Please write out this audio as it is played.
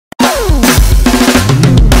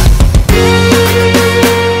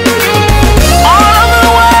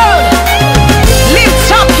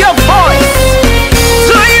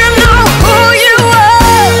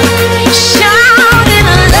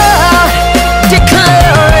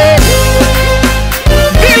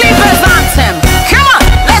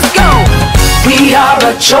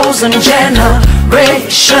chosen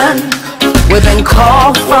generation. We've been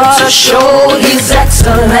called for to show His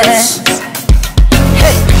excellence.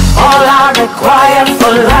 Hey, all I require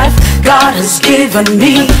for life, God has given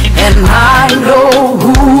me, and I know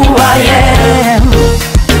who I am.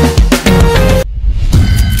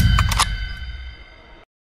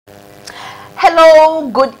 Hello,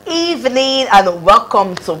 good evening, and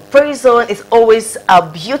welcome to Praise Zone. It's always a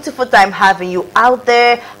beautiful time having you out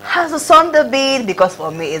there. How's the Sunday been? Because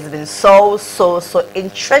for me, it's been so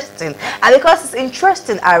interesting. And because it's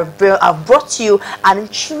interesting, I've brought you an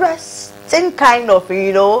interesting kind of,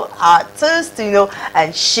 artist,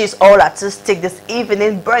 and she's all artistic this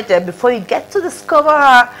evening. But before you get to discover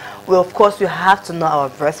her, well, of course, we have to know our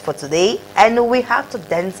verse for today, and we have to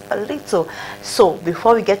dance a little. So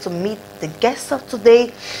before we get to meet the guests of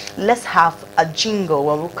today, let's have a jingle.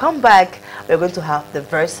 When we come back, we're going to have the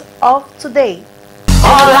verse of today.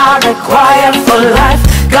 All I require for life,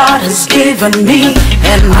 God has given me,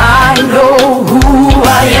 and I know who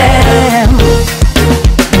I am.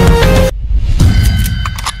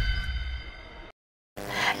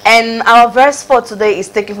 And our verse for today is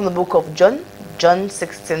taken from the book of John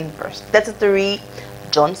 16 verse 33.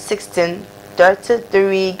 John 16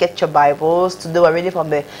 33. Get your Bibles. Today we're reading from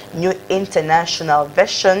the New International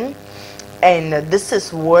Version, and this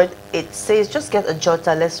is what it says. Just get a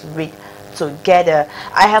jotter, let's read together.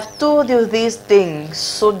 I have told you these things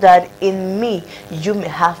so that in me you may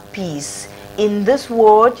have peace. In this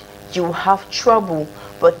world you will have trouble,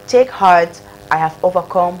 but take heart, I have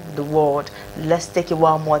overcome the world. Let's take it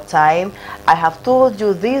one more time. I have told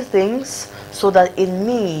you these things so that in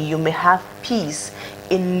me you may have peace.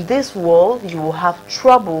 In this world you will have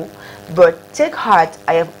trouble, but take heart,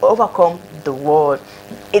 I have overcome the world.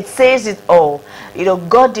 It says it all.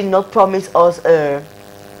 God did not promise us a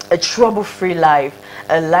trouble-free life,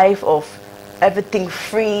 a life of everything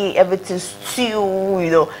free, everything still,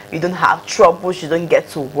 you don't have troubles, you don't get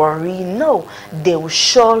to worry. No, they will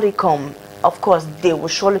surely come. Of course, they will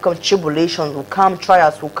surely come. Tribulations will come,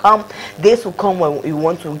 trials will come, days will come when you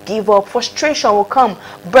want to give up, frustration will come,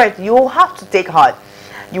 but you have to take heart.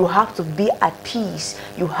 You have to be at peace.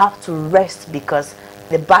 You have to rest, because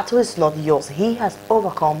the battle is not yours. He has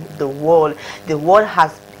overcome the world. The world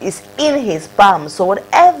is in His palm. So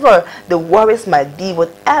whatever the worries might be,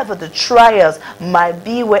 whatever the trials might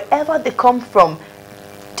be, wherever they come from,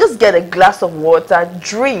 just get a glass of water,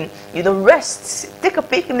 drink, rest, take a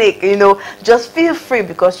picnic, just feel free,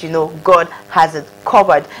 because God has it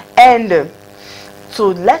covered. And to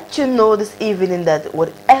let you know this evening that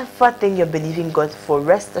whatever thing you're believing God for,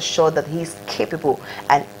 rest assured that He is capable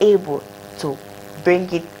and able to bring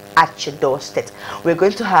it at your doorstep. We're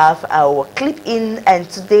going to have our clip in, and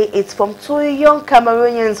today it's from two young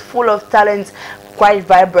Cameroonians full of talent, quite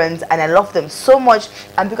vibrant, and I love them so much.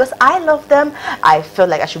 And because I love them, I felt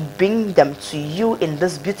like I should bring them to you in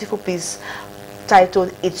this beautiful piece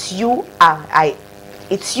titled It's You I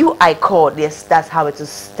Called. Yes, that's how it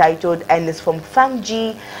is titled, and it's from Fang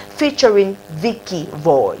G featuring Vicky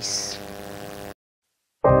Voice.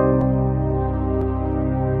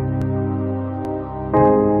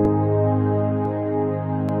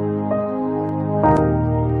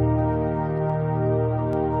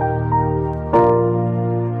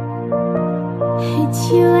 It's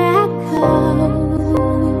you I call.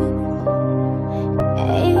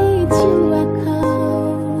 It's you I call.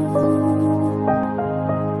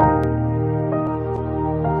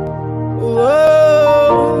 Oh,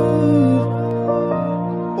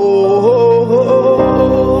 oh,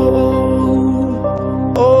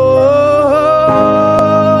 oh, oh,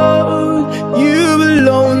 you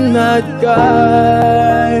alone, not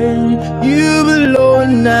God. You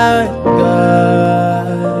alone, not God.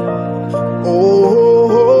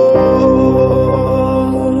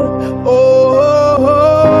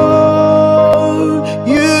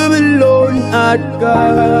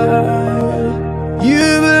 God,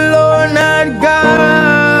 you alone, not God.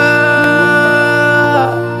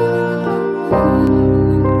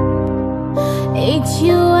 It's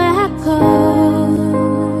you I call.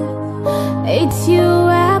 It's you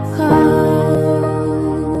I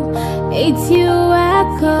call. It's you I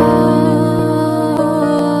call.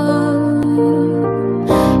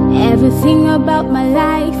 Everything about my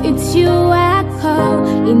life, it's you I call.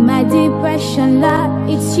 In my depression, Lord,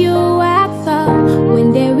 it's you I call.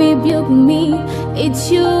 When they rebuke me, it's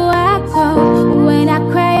you I call. When I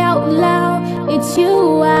cry out loud, it's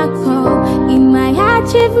you I call. In my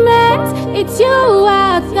achievements, it's you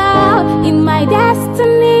I call. In my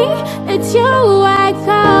destiny, it's you I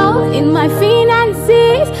call. In my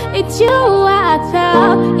finances, it's you I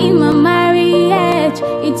call. In my marriage,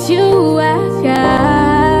 it's you I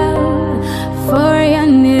call.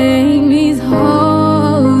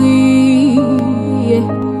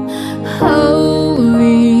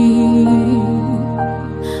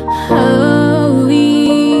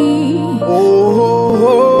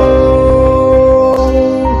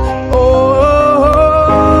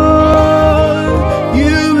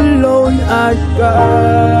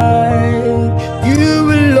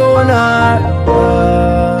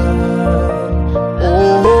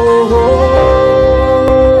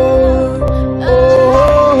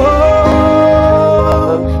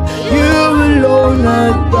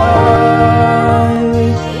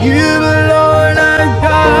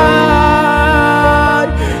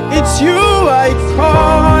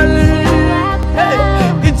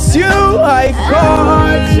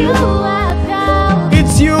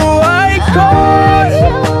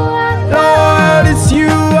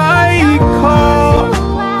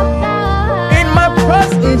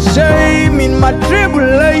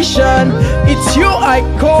 salvation. It's you I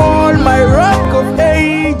call my rock of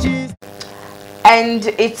ages. And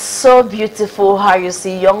it's so beautiful how you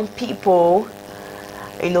see young people,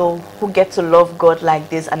 you know, who get to love God like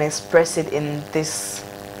this and express it in this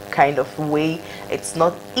kind of way. It's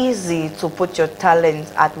not easy to put your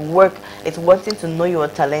talent at work. It's one thing to know you are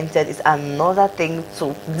talented. It's another thing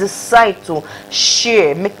to decide to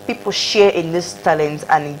share, make people share in this talent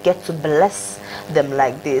and get to bless them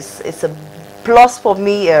like this. It's a plus for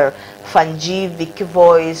me. Fanji, Vicky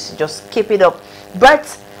voice, just keep it up.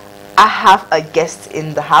 But I have a guest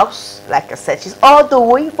in the house. Like I said, she's all the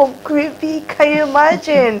way from Creepy. Can you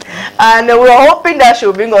imagine? And we're hoping that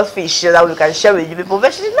she'll bring us fish that we can share with you people,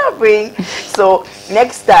 but she did not bring. So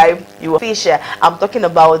next time you will fish. I'm talking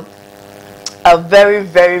about a very,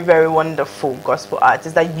 very, very wonderful gospel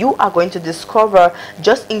artist that you are going to discover,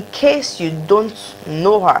 just in case you don't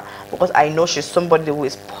know her, because I know she's somebody who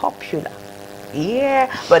is popular. Yeah,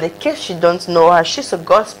 but in case you don't know her, she's a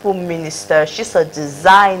gospel minister, she's a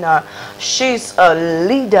designer, she's a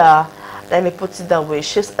leader. Let me put it that way.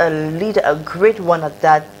 She's a leader, a great one at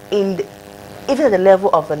that. Even at the level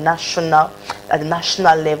of the national, at the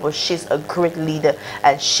national level, she's a great leader,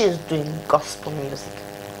 and she's doing gospel music.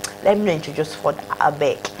 Let me introduce for the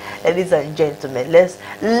beg, ladies and gentlemen.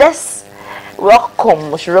 Let's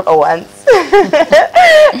welcome. We should rock once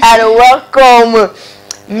and welcome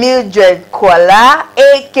Mildred Kuala,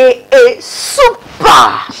 aka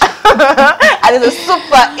Super. And it's a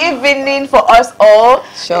super evening for us all.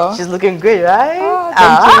 Sure. She's looking great, right? Oh,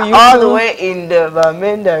 thank you. All too. the way in the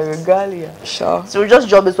Bamenda regalia. Sure. So we just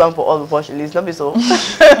drop this one for all before she leaves. Not be so.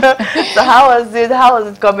 So how was it? How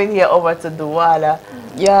was it coming here over to Douala?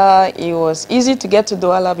 Yeah, it was easy to get to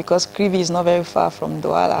Douala because Krivi is not very far from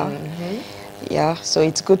Douala. Yeah, so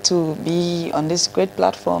it's good to be on this great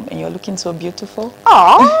platform, and you're looking so beautiful.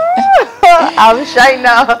 Oh, I'm shy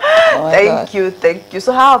now. Oh Thank you, thank you.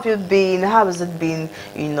 So how have you been? How has it been,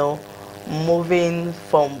 you know, moving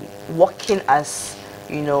from working as,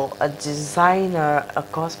 you know, a designer, a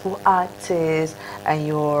gospel artist, and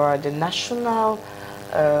you're the national...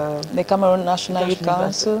 the Cameroon National Youth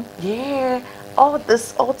Council. Yeah, all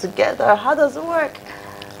this all together. How does it work?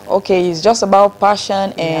 Okay, it's just about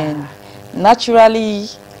passion, and naturally,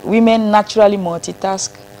 women naturally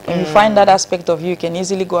multitask. When you find that aspect of you, you can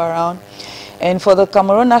easily go around. And for the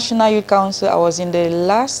Cameroon National Youth Council, I was in the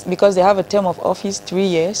last, because they have a term of office 3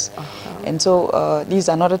 years. And so this is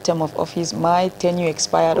another term of office. My tenure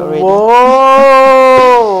expired already.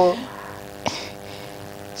 Whoa!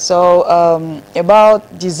 So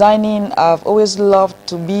about designing, I've always loved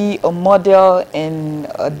to be a model and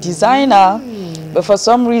a designer. But for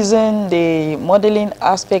some reason, the modeling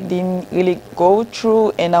aspect didn't really go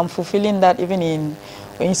through, and I'm fulfilling that even in,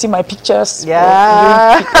 when you see my pictures,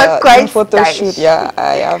 quite photo shoot,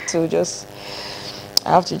 I have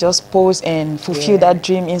to just pose and fulfill that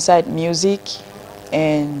dream inside music.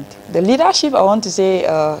 And the leadership, I want to say,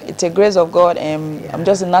 it's a grace of God, and I'm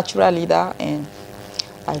just a natural leader, and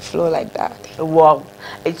I flow like that. Wow,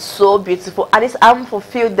 it's so beautiful, and I'm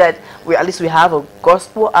fulfilled that at least we have a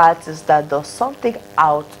gospel artist that does something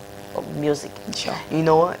out of music. Sure. You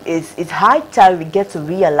know, it's high time we get to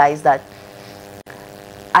realize that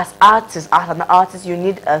as an artist, you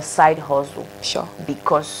need a side hustle. Sure.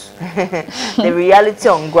 Because the reality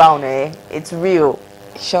on ground, it's real.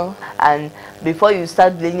 Sure. And before you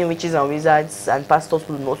start blaming witches and wizards and pastors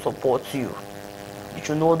will not support you, you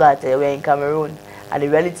should know that we're in Cameroon. And the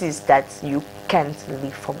reality is that you can't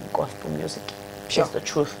live from gospel music. Sure. That's the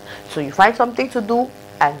truth. So you find something to do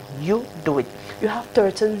and you do it. You have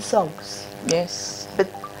 13 songs. Yes. But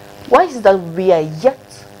why is it that we are yet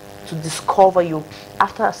to discover you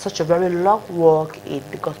after such a very long work in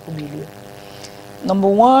the gospel milieu? Number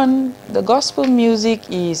one, the gospel music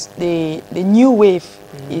is the new wave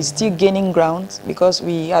is still gaining ground, because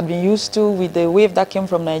we had been used to with the wave that came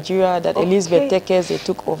from Nigeria that Elizabeth Tekes, they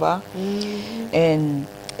took over. And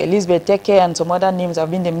Elizabeth Teke and some other names have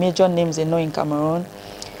been the major names they know in Cameroon.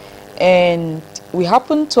 And we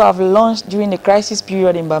happened to have launched during the crisis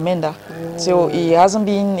period in Bamenda. So it hasn't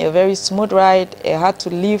been a very smooth ride. I had to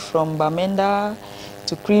leave from Bamenda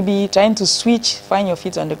to Kribi, trying to switch, find your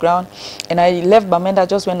feet on the ground. And I left Bamenda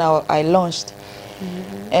just when I launched.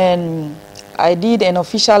 And I did an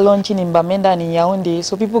official launching in Bamenda and in Yaoundé,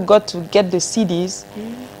 so people got to get the CDs.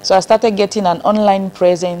 So I started getting an online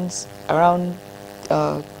presence around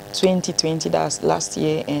 2020, that's last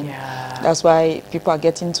year, and that's why people are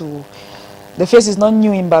getting to, the face is not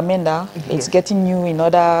new in Bamenda, it's getting new in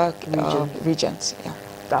other regions.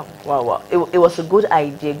 Wow. It was a good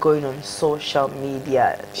idea going on social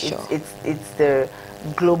media. Sure. It's the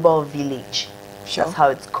global village. Sure. That's how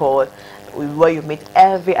it's called. Where you meet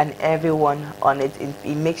every and everyone on it.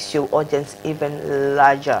 It makes your audience even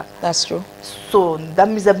larger. That's true. So that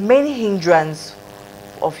means the main hindrance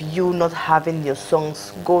of you not having your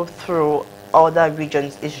songs go through other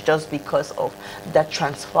regions is just because of that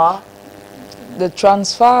transfer. The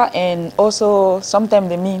transfer, and also sometimes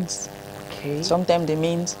the means. Okay. Sometimes the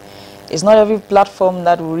means. It's not every platform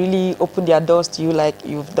that will really open their doors to you like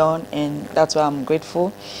you've done, and that's why I'm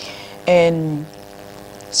grateful. And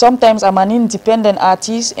sometimes I'm an independent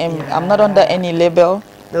artist, and I'm not under any label.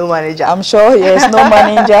 No manager. I'm sure, yes, no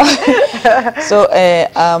manager. So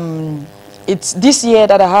it's this year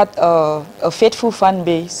that I had a faithful fan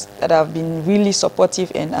base that have been really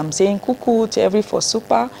supportive, and I'm saying cuckoo to every for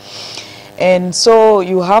super. And so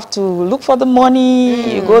you have to look for the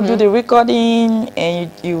money, you go do the recording, and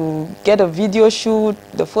you get a video shoot,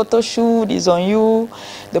 the photo shoot is on you,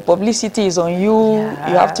 the publicity is on you,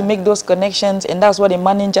 you have to make those connections, and that's what a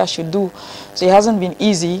manager should do. So it hasn't been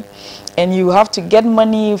easy, and you have to get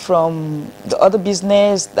money from the other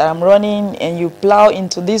business that I'm running, and you plow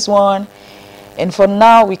into this one, and for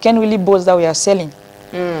now we can't really boast that we are selling.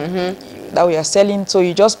 That we are selling, so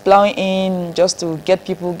you just plow in just to get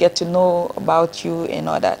people get to know about you and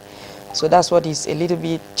all that. So that's what is a little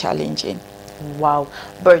bit challenging. Wow.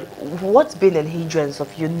 But what's been the hindrance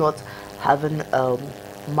of you not having a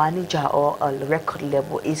manager or a record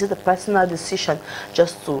label? Is it a personal decision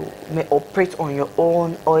just to operate on your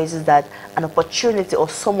own, or is it that an opportunity or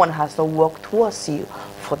someone has to work towards you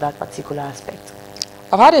for that particular aspect?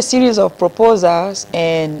 I've had a series of proposals,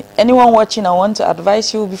 and anyone watching, I want to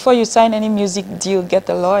advise you, before you sign any music deal, get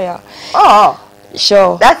a lawyer. Oh,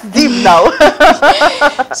 sure. That's deep now.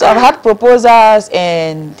 So I've had proposals,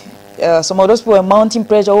 and some of those people were mounting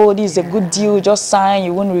pressure. Oh, this is a good deal, just sign,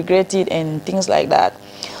 you won't regret it, and things like that.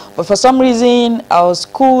 But for some reason, I was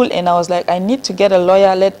cool, and I was like, I need to get a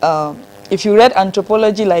lawyer. If you read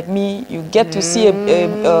anthropology like me, you get to see a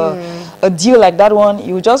deal like that one.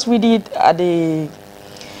 You just read it at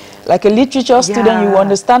like a literature student, you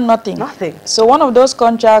understand nothing. Nothing. So one of those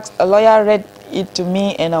contracts, a lawyer read it to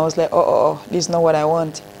me, and I was like, oh, this is not what I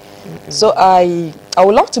want. So I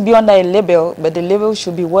would love to be under a label, but the label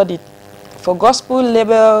should be worth it. For gospel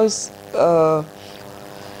labels, I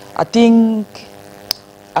think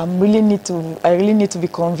I really need to be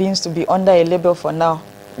convinced to be under a label for now.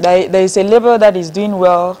 There is a label that is doing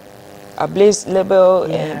well, a Blaze label,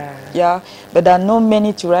 but there are not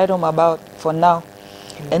many to write home about for now.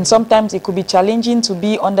 And sometimes it could be challenging to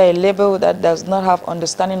be under a label that does not have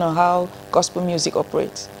understanding on how gospel music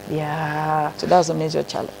operates. Yeah. So that's a major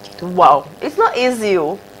challenge. Wow. It's not easy.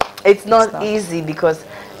 It's not easy, because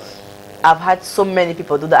I've had so many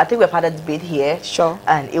people do that. I think we've had a debate here. Sure.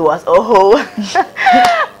 And it was,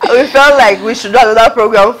 we felt like we should do another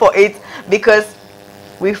program for it, because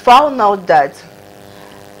we found out that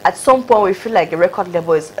at some point we feel like a record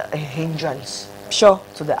label is a hindrance. Sure.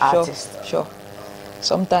 To the artist. Sure.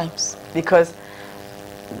 Sometimes. Because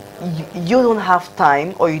you don't have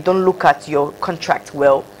time, or you don't look at your contract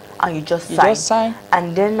well, and you just sign.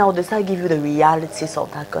 And then now they start giving you the realities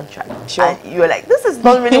of that contract. Sure. And you're like, this is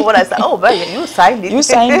not really what I said. Oh, but you signed it. You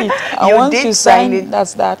signed it. And once you sign it,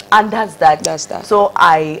 that's that. And that's that. That's that. So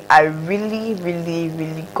I really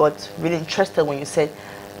got really interested when you said,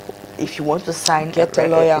 if you want to sign get a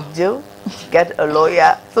lawyer deal, get a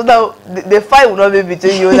lawyer. So now the fight will not be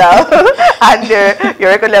between you now and your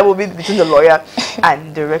record label will be between the lawyer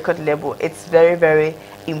and the record label. It's very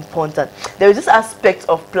important. There is this aspect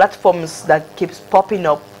of platforms that keeps popping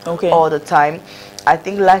up all the time. I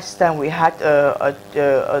think last time we had a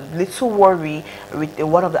little worry with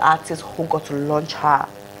one of the artists who got to launch her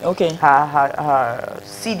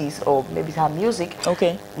CDs, or maybe her music.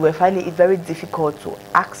 We're finding it very difficult to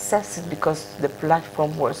access it because the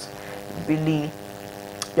platform was really,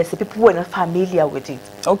 let's say, people were not familiar with it.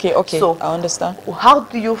 So I understand. How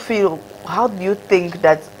do you feel, how do you think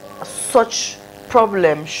that such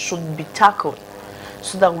problem should be tackled,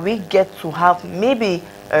 so that we get to have maybe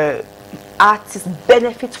artists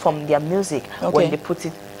benefit from their music when they put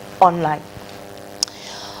it online?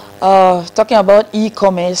 Talking about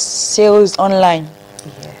e-commerce, sales online.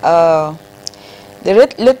 The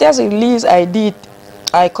latest release I did,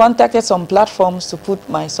 I contacted some platforms to put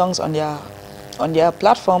my songs on their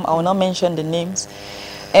platform. I will not mention the names.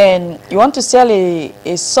 And you want to sell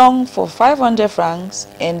a song for 500 francs,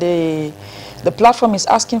 and the platform is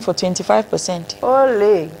asking for 25%.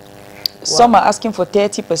 Ole. Some are asking for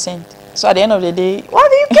 30%. So at the end of the day,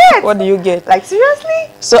 what do you get? What do you get? Like,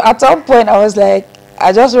 seriously? So at some point I was like,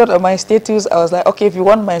 I just wrote on my status, I was like, okay, if you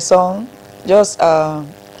want my song, just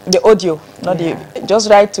The audio, not the. Just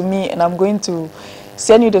write to me, and I'm going to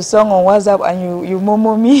send you the song on WhatsApp, and you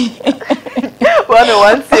momo me.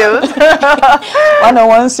 One-on-one sales.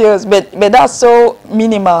 One-on-one sales, but that's so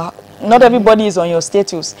minimal. Not everybody is on your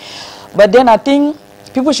status. But then I think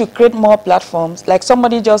people should create more platforms. Like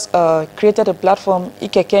somebody just created a platform,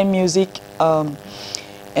 Ikeke Music,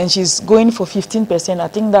 and she's going for 15%. I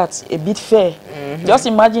think that's a bit fair. Just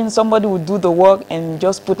imagine somebody would do the work and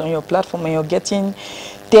just put on your platform, and you're getting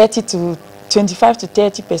 25 to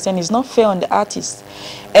 30%. It's not fair on the artist.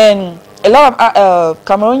 And a lot of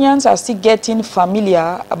Cameroonians are still getting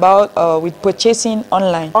familiar about with purchasing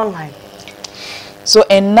online. So,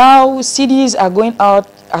 and now CDs are going out.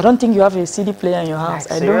 I don't think you have a CD player in your house.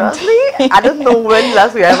 Like, seriously? I don't know when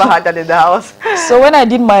last we ever had that in the house. So when I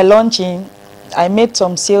did my launching, I made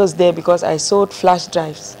some sales there because I sold flash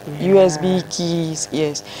drives, USB keys,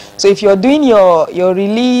 yes. So if you're doing your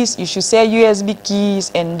release, you should sell USB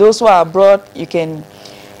keys, and those who are abroad, you can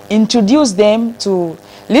introduce them to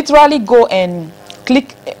literally go and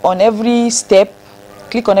click on every step.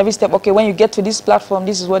 Okay, when you get to this platform,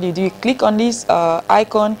 this is what you do. You click on this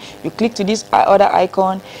icon, you click to this other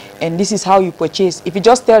icon, and this is how you purchase. If you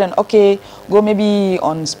just tell them, okay, go maybe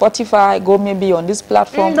on Spotify, go maybe on this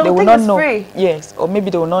platform, they will not know. Free. Yes, or maybe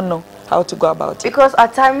they will not know how to go about it. Because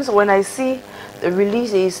at times when I see the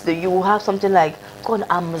releases, you will have something like, go on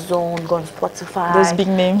Amazon, go on Spotify. Those big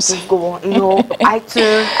names. Just go on,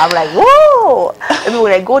 iTunes. I'm like, whoa! I mean,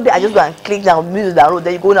 when I go there, I just go and click down, music download.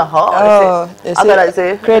 Then you go on they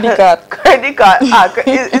say credit card. Credit card.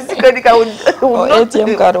 It's credit card. Or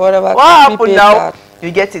ATM card, whatever. What happened now? Card. You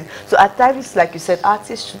get it. So at times, like you said,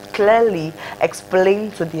 artists should clearly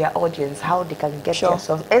explain to their audience how they can get their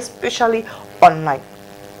songs, especially online.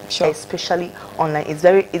 Especially online, it's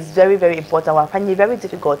very very important. I find it very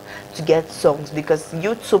difficult to get songs because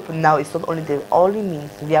YouTube now is not only the only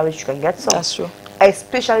means via which you can get songs. That's true.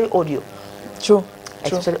 Especially audio. True.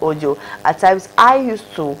 Especially audio. At times, I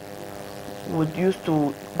would go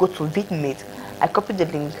to Vidmate. I copy the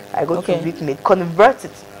link. I go to Vidmate, convert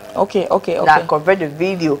it. Okay. Now convert the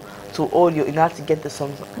video to audio in order to get the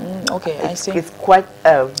songs. I see. It's quite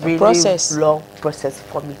a really long process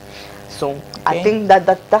for me. So I think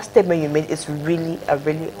that statement you made is really a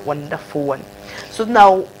really wonderful one. So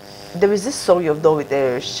now there is this song you've done with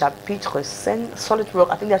the Chapitre 5, Solid Rock.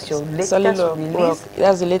 I think that's your latest release.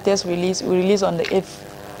 That's the latest release. We released on the 8th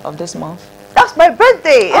of this month. That's my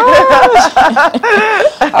birthday.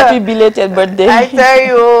 Happy belated birthday. I tell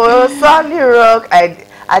you, Solid Rock.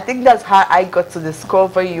 I think that's how I got to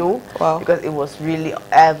discover you. Wow. Because it was really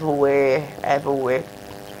everywhere.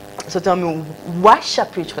 So tell me, why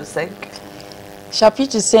Chapitre 5?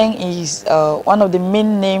 Chapitre 5 is one of the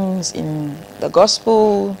main names in the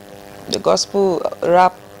gospel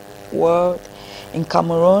rap world in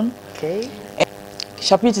Cameroon. Okay. And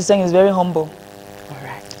Chapitre 5 is very humble.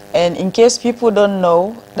 Alright. And in case people don't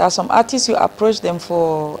know, there are some artists you approach them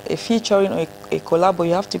for a featuring or a collab, but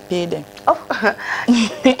you have to pay them. Oh,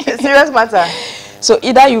 serious matter. So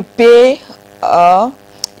either you pay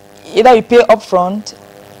upfront,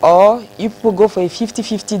 or you people go for a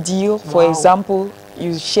 50-50 deal. For example,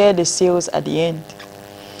 you share the sales at the end.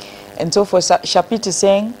 And so for Chapitre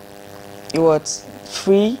 5, it was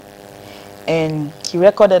free, and he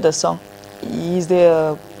recorded the song. He's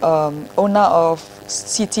the owner of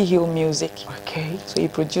City Hill Music. Okay. So he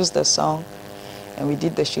produced the song, and we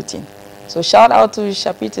did the shooting. So shout out to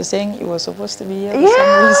Chapitre 5. It was supposed to be here for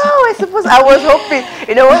some reason. I was hoping.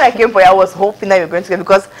 You know, when I came for you, I was hoping that you were going to get,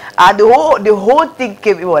 because the whole thing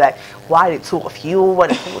came. People were like, "Why the two of you?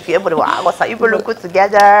 What the two of you? Everybody was like, you look good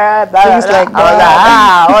together." Things like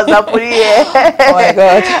that. I was like, what's up with you? Oh my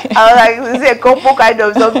God. I was like, this is a couple kind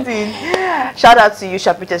of something. Shout out to you,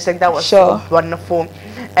 Chapitre 5. That was so wonderful.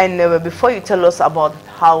 And before you tell us about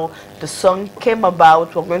how the song came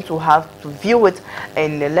about, we're going to have to view it,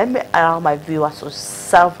 and let me allow my viewers to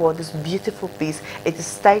savor this beautiful piece. It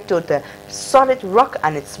is titled Solid Rock,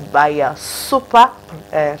 and it's by Super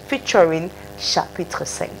featuring Chapitre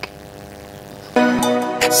 5.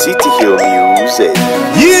 City Hill Music.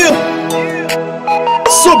 Yeah!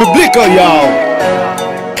 So biblical, y'all.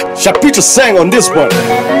 Chapitre 5 on this one.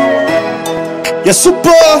 Yeah, Super!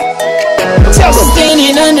 Tell them.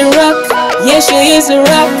 Standing on the rock, Yeshua is a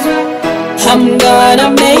rock. I'm gonna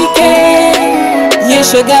make it.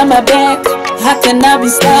 Yeshua got my back, how can I be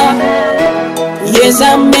stopped? Yes,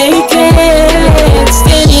 I'll make it.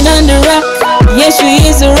 Standing on the rock, Yeshua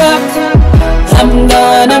is a rock. I'm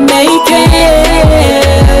gonna make it.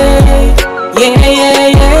 Yeah.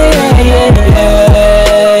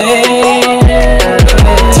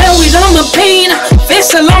 Tell with all my pain,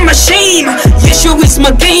 face all my shame. Yeshua is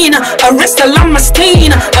my gain. I rest along my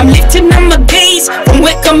stain. I'm lifting up my gaze from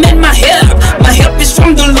where come in my help. My help is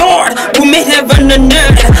from the Lord who made heaven and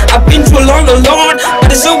earth. I've been through a lot, Lord,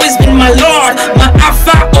 but it's always been my Lord. My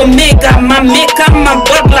Alpha, Omega, my maker, my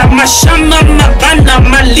buckler, my Shama, my banner,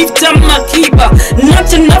 my lifter, my keeper.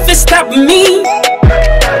 Not enough to stop me.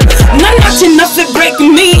 Not enough to break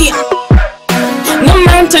me. No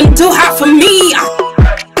mountain too high for me.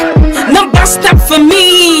 No bus stop for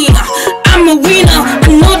me. I'm a winner, I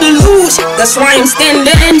know the lose. That's why I'm standing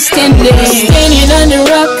on the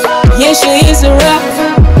rock. Yeshua is a rock.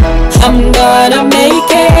 I'm gonna make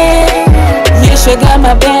it. Yeshua got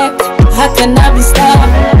my back. How can I be stopped?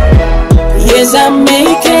 Yes, I'm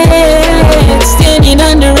making it. Standing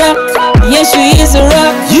on the rock. Yeshua is a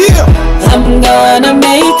rock. Yeah. I'm gonna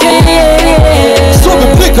make it. So the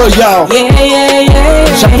bigger, y'all. Yeah.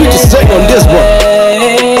 Chapitre 5 on this one.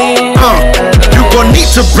 You gon' need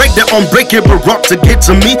to break the unbreakable rock to get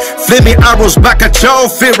to me. Flaming arrows back at y'all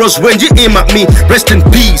pharaohs when you aim at me. Rest in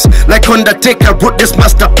peace. Like Undertaker wrote this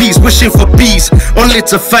masterpiece, wishing for peace, only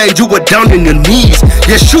to find you were down in your knees.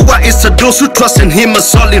 Yeshua is to those who trust in him a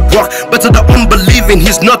solid rock, but to the unbelieving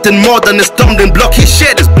he's nothing more than a stumbling block. He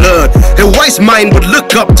shed his blood. A wise mind would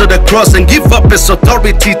look up to the cross and give up his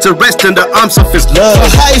authority to rest in the arms of his love.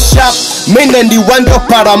 For high sharp, men and the wonder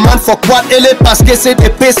paraman for quad ele paske c'est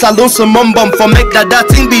des pay salon se mombom for make that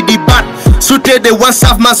thing be the bat. Suited the one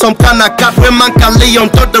soft man some kind of cat where man can lay on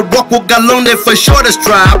top the rock will go along there for sure the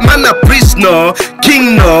strap. Man a priest no,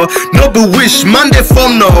 king no, no be wish, man they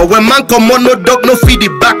form no. When man come on no dog no feed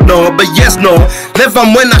it back no, but yes no. Never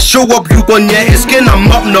when I show up you gon' yeah, it's skin I'm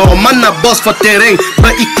up no. Man a boss for terrain,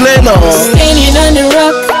 but it clear no. Standing on the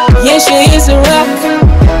rock, Yeshua is a rock.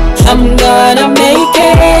 I'm gonna make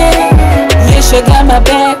it. Yeshua got my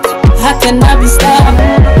back, how can I be stopped?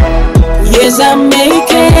 Yes, I'm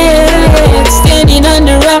making it. Standing on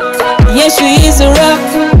the rock, Yeshua is a rock.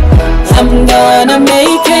 I'm gonna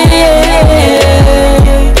make it.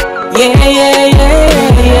 Yeah.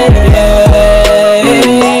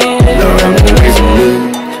 Lord, I'm amazing me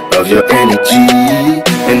of your energy,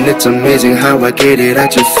 and it's amazing how I get it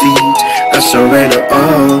at your feet. I surrender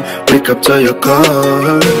all, wake up to your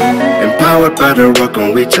call, empowered by the rock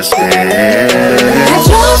on which I stand. I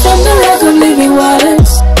draw from the rock of living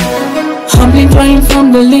waters, humbly drain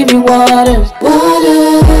from the living waters.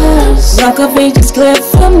 Rock of ages clear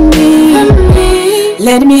for me.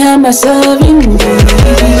 Let me have myself in thee.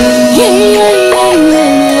 Yeah.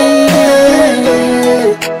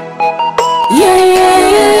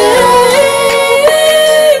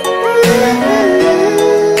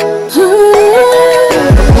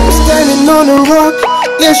 Standing on the rock,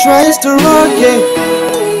 Yeshua is the rock, yeah.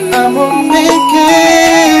 I'm gonna make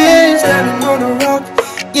it. Standing on the rock,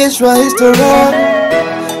 Yeshua is the rock.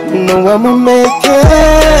 No, I'ma make it.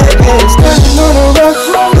 Yeah. Standing on the rock,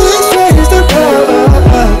 Yeshua is the rock.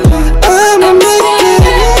 I'ma make it.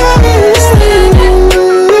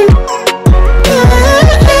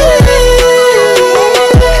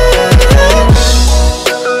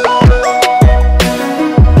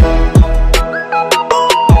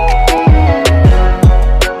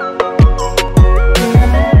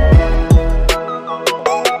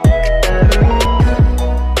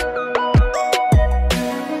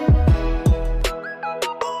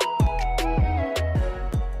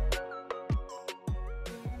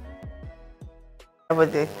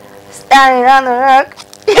 Standing on the rock.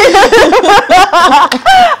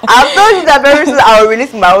 I've told you that very soon I will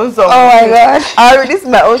release my own song. Oh my god. I'll release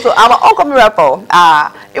my own song. I'm an upcoming rapper.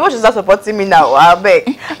 It was just not supporting me now, I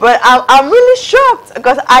beg. But I'm really shocked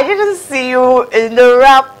because I didn't see you in the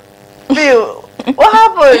rap field. What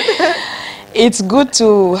happened? It's good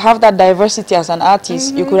to have that diversity as an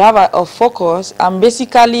artist. You could have a focus. I'm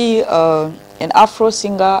basically an Afro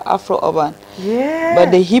singer, Afro urban. Yeah.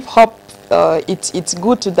 But the hip hop, it's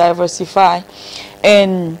good to diversify,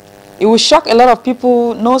 and it will shock a lot of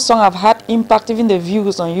people. No song have had impact, even the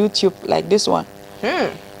views on YouTube like this one.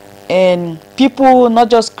 And people, not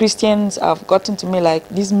just Christians, have gotten to me like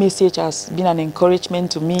this message has been an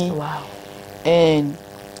encouragement to me. Wow. And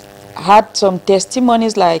I had some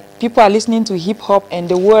testimonies like people are listening to hip hop and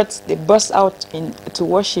the words they burst out to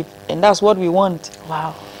worship, and that's what we want.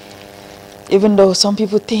 Wow. Even though some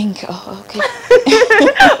people think, oh, okay.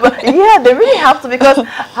 But yeah, they really have to, because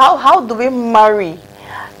how do we marry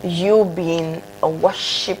you being a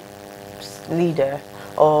worship leader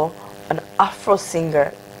or an Afro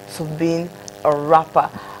singer to being a rapper?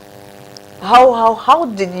 How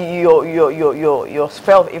did your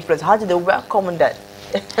sphere of influence, how did they welcome that?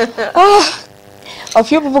 a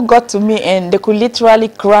few people got to me and they could literally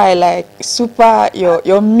cry like, "Super,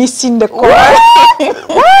 you're missing the chorus."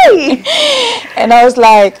 Why? And I was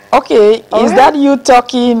like, okay, is that you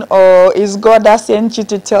talking, or is God that sent you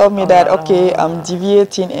to tell me that, okay, I'm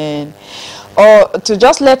deviating? And or to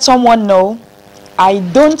just let someone know, I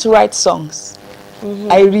don't write songs.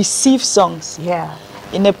 I receive songs. Yeah.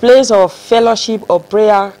 In a place of fellowship or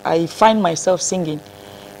prayer, I find myself singing.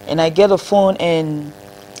 And I get a phone and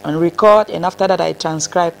record, and after that I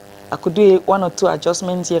transcribe. I could do 1 or 2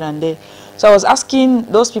 adjustments here and there. So I was asking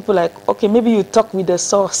those people like, okay, maybe you talk with the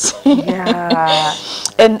source. Yeah.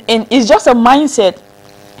 and it's just a mindset.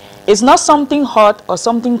 It's not something hot or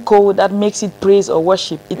something cold that makes it praise or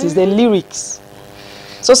worship. It is the lyrics.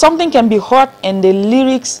 So something can be hot and the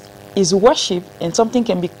lyrics is worship, and something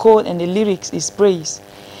can be cold and the lyrics is praise.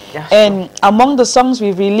 Yes. And among the songs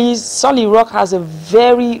we've released, Solid Rock has a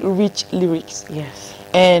very rich lyrics. Yes.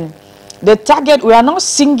 And the target, we are not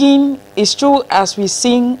singing, it's true, as we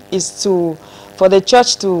sing, is for the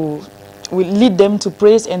church to lead them to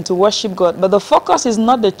praise and to worship God. But the focus is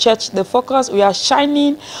not the church. The focus, we are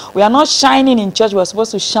not shining in church, we're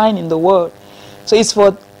supposed to shine in the world. So it's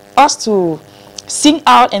for us to sing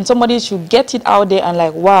out, and somebody should get it out there and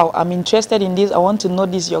like, wow, I'm interested in this, I want to know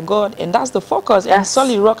this, your God. And that's the focus. Yes. And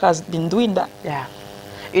Solid Rock has been doing that. Yeah.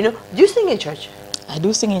 You know, do you sing in church? I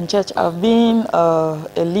do sing in church. I've been a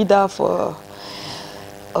leader for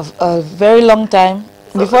a very long time.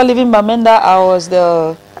 Before leaving Bamenda, I was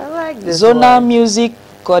the zonal music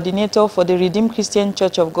coordinator for the Redeemed Christian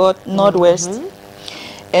Church of God, Northwest.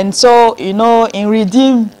 And so, you know, in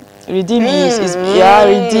Redeem is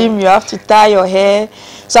Redeem, you have to tie your hair.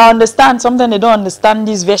 So I understand, sometimes they don't understand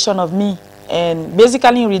this version of me. And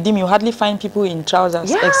basically in Redeem, you hardly find people in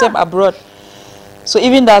trousers, except abroad. So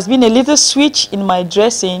even there's been a little switch in my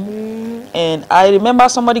dressing, and I remember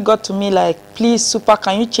somebody got to me like, please, Super,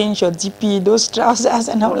 can you change your DP, those trousers?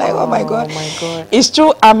 And I'm like, oh my God. It's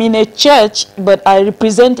true, I'm in a church, but I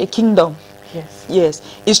represent a kingdom. Yes. Yes.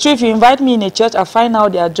 It's true, if you invite me in a church, I find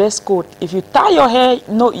out their dress code. If you tie your hair,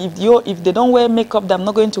 no, if they don't wear makeup, I'm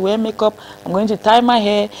not going to wear makeup. I'm going to tie my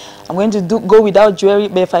hair. I'm going to go without jewelry.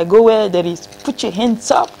 But if I go where there is, put your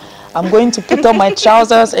hands up, I'm going to put on my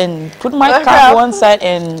trousers and put my cap one side,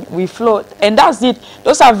 and we float. And that's it.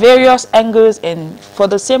 Those are various angles, and for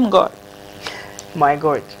the same God. My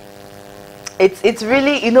God. It's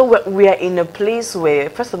really, you know, we are in a place where,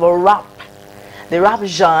 first of all, the rap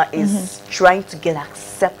genre is trying to get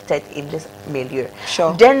accepted in this milieu.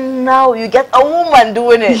 Sure. Then now you get a woman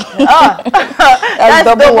doing it. That's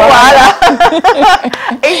double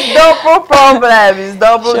It's double problems. It's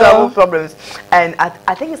double problems. And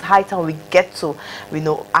I think it's high time we get to, you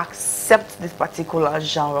know, accept this particular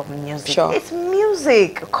genre of music. Sure. It's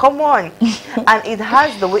music. Come on. And it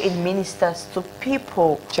has the way it ministers to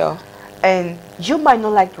people. Sure. And you might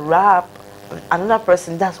not like rap. Another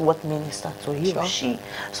person, that's what ministers to he or she.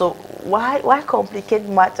 So why complicate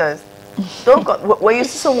matters? Don't when you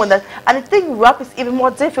see someone that, and I think rap is even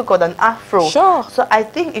more difficult than Afro. Sure. So I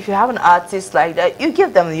think if you have an artist like that, you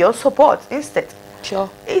give them your support instead. Sure.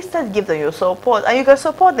 Instead, give them your support, and you can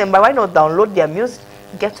support them by why not download their music,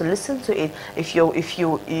 get to listen to it. If you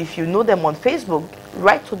know them on Facebook,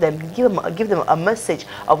 write to them, give them a message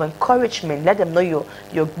of encouragement. Let them know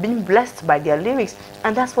you're being blessed by their lyrics,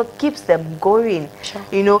 and that's what keeps them going. Sure.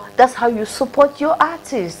 You know, that's how you support your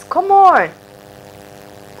artist. Come on.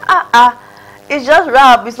 It's just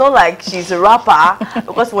rap. It's not like she's a rapper.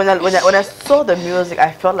 Because when I saw the music,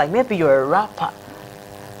 I felt like maybe you're a rapper.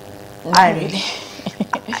 Not really.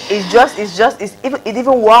 It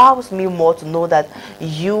even wows me more to know that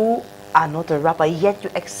you are not a rapper, yet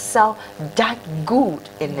you excel that good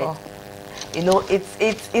in it. You know,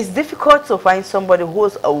 it's difficult to find somebody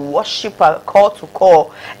who's a worshiper, call to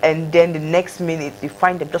call, and then the next minute you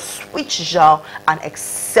find them just switch genre and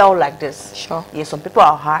excel like this. Sure. Yeah, some people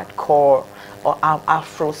are hardcore or are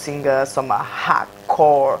Afro singers, some are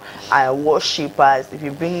hardcore and worshippers. If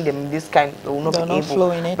you bring them this kind, they will not be able.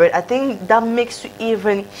 Flow in it. But I think that makes you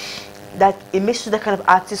it makes you the kind of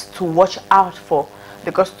artist to watch out for.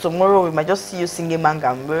 Because tomorrow we might just see you singing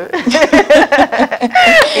Mangambo. Yeah,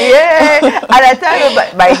 and I tell you,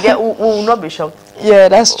 by then we will not be shocked. Yeah,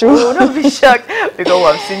 that's true. We will not be shocked because we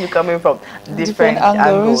have seen you coming from different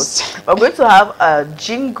angles. We're going to have a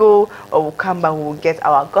jingle, or we'll come back, we'll get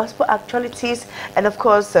our gospel actualities, and of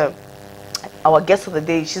course, our guest of the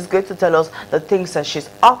day, she's going to tell us the things that she's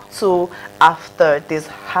up to after this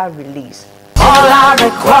her release. All I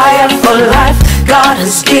require for life, God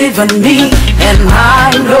has given me, and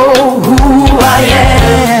I know who I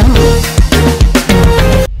am.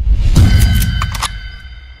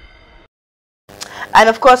 And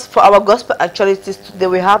of course, for our gospel actualities today,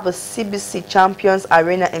 we have a CBC Champions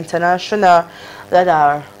Arena International that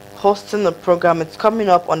are hosting the program. It's coming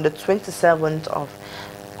up on the 27th of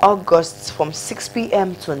August from 6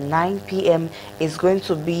 p.m. to 9 p.m. It's going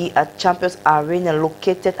to be at Champions Arena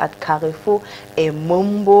located at Carrefour et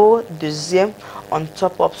Mombo 2e on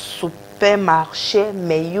top of Supermarché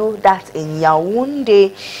Meyu, that's in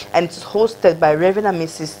Yaoundé, and it's hosted by Reverend and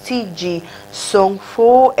Mrs. T.G.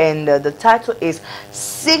 Songfo, and the title is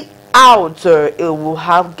Sing Out. It will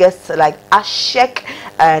have guests like Ashek,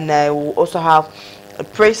 and we'll also have the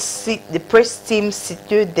press team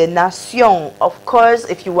Cité des Nations. Of course,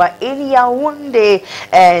 if you are in Yaoundé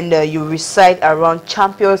and you reside around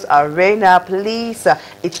Champions Arena, please,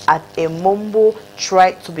 it's at Emombo.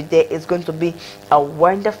 Try to be there. It's going to be a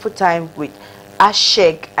wonderful time with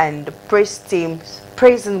Ashek and the press team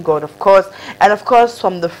praising God, of course. And of course,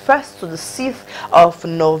 from the 1st to the 6th of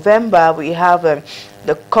November, we have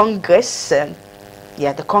the Congress,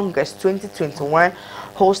 the Congress 2021,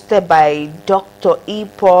 hosted by Dr. E.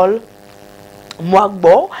 Paul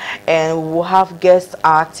Mwagbo, and we'll have guest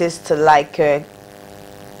artists like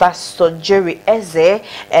Pastor Jerry Eze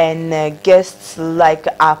and guests like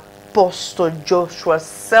Apostle Joshua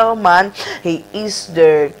Selman. He is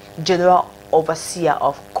the General Overseer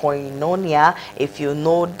of Koinonia, if you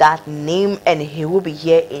know that name, and he will be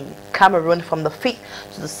here in Cameroon from the 5th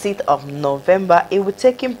to the 6th of November. It will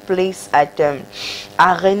take place at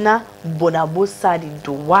Arena Bonamusa di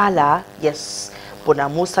Douala. Yes,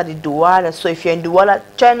 Bonamusa di Douala. So if you're in Douala,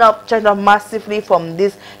 turn up massively from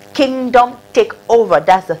this Kingdom Takeover.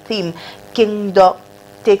 That's the theme, Kingdom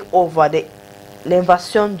Takeover,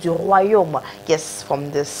 l'invasion du royaume. Yes,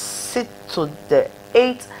 from the 6th to the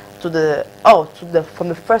 8th to the from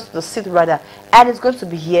the 1st to the 6th rather, and it's going to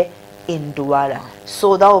be here in Douala.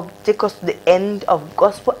 So that will take us to the end of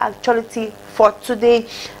gospel actuality for today.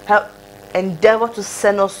 Endeavor to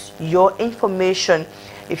send us your information.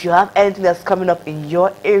 If you have anything that's coming up in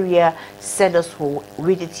your area, send us. We'll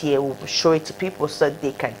read it here, we'll show it to people so that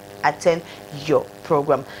they can attend your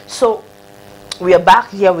program. So we are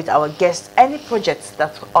back here with our guests. Any projects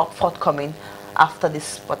that are forthcoming after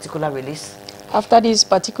this particular release? After this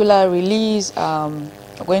particular release, I'm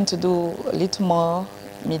going to do a little more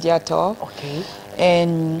media tour. Okay.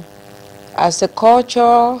 And as a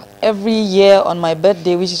culture, every year on my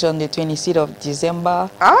birthday, which is on the 26th of December,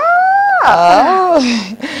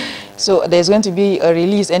 so there's going to be a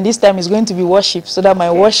release, and this time it's going to be worship, so that my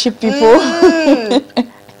worship people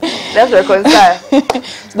let's reconcile.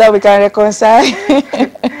 So that we can reconcile.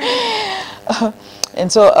 And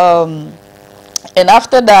so and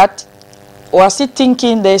after that, was it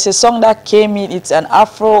thinking there's a song that came in, it's an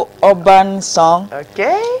Afro-urban song.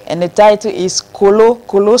 Okay. And the title is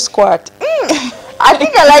Kolo Squad. I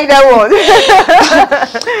think I like that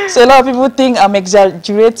one. So a lot of people think I'm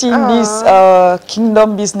exaggerating this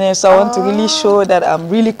kingdom business. So I want to really show that I'm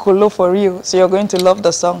really Kolo for real. So you're going to love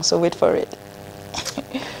the song, so wait for it.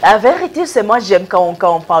 La vérité, c'est moi j'aime quand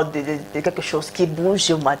on parle de quelque chose qui bouge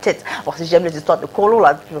sur ma tête. Parce que j'aime les histoires de Kolo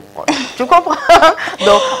là. Tu comprends?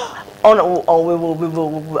 Donc, we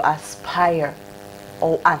will aspire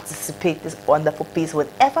or anticipate this wonderful piece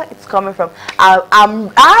wherever it's coming from.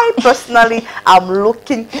 I personally am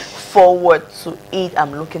looking forward to it.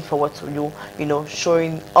 I'm looking forward to you know,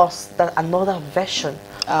 showing us that another version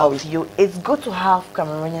of you. It's good to have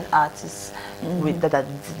Cameroonian artists with that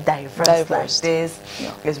diverse like this.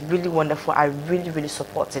 Yeah. It's really wonderful. I really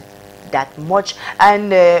support it that much. And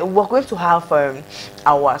we're going to have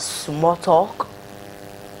our small talk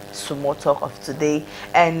of today,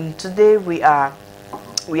 and today we are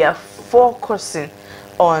focusing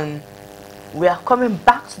on, we are coming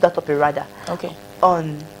back to that topic rather, okay,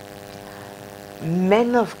 on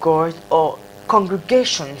men of God or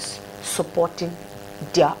congregations supporting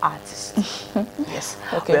their artists. Yes,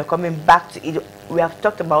 okay. We are coming back to it. We have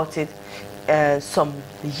talked about it some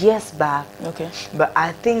years back, okay, but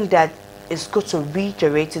I think that it's good to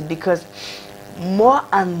reiterate it, because more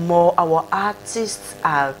and more our artists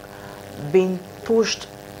are being pushed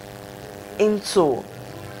into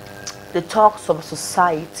the talks of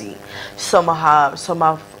society. Some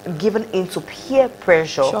have given into peer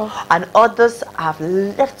pressure, sure, and others have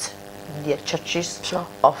left their churches, sure,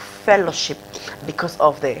 of fellowship because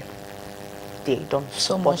of they don't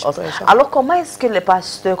support us. Alors comment est-ce que les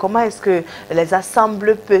pasteurs, comment est-ce que les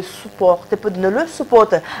assemblées peuvent donner le support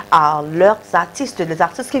à leurs artistes, les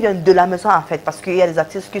artistes qui viennent de la maison en fait, parce qu'il y a des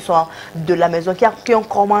artistes qui sont de la maison, qui ont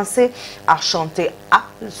commencé à chanter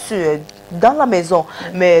dans la maison,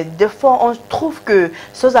 mais des fois on trouve que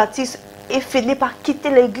ces artistes finissent par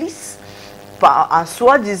quitter l'église en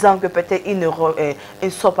soi disant que peut-être ils ne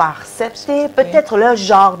sont pas acceptés, peut-être leur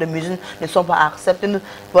genre de musique ne sont pas acceptés.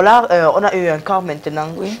 Voilà, on a eu un cas maintenant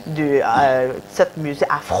de cette musique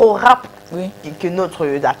afro-rap que notre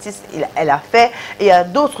artiste elle a fait. Et il y a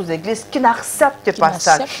d'autres églises qui n'acceptent pas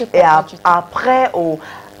ça. Et après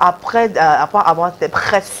avoir des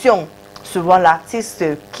pressions, souvent l'artiste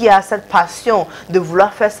qui a cette passion de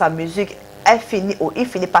vouloir faire sa musique, il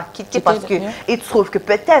finit par quitter parce qu'il trouve que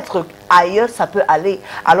peut-être ailleurs ça peut aller.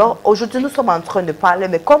 Alors aujourd'hui nous sommes en train de parler,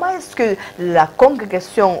 mais comment est-ce que la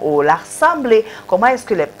congrégation ou l'assemblée, comment est-ce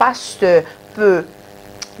que les pasteurs peuvent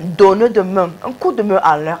donner de main, un coup de main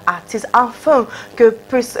à leurs artistes afin que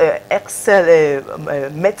puissent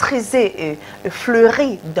maîtriser et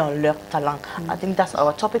fleurir dans leur talent. I think that's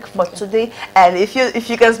our topic for today. And if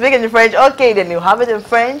you can speak in French, okay, then you have it in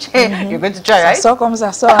French. You're going to try, right? Ça sort comme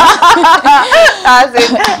ça sort. That's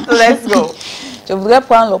it. So let's go. Je voudrais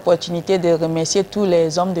prendre l'opportunité de remercier tous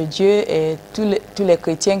les hommes de Dieu et tous les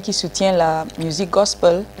chrétiens qui soutiennent la musique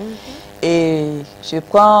gospel. Et je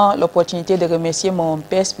prends l'opportunité de remercier mon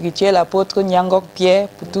père spirituel, l'apôtre Nyangok Pierre,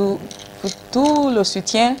 pour tout le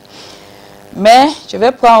soutien. Mais je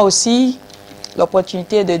vais prendre aussi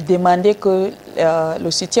l'opportunité de demander que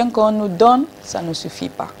le soutien qu'on nous donne, ça ne suffit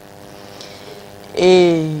pas.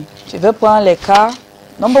 Et je vais prendre les cas.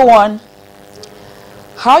 Number one,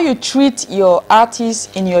 how you treat your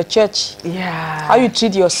artist in your church. Yeah. How you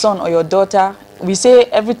treat your son or your daughter. We say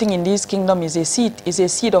everything in this kingdom is a seed. It's a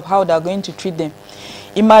seed of how they are going to treat them.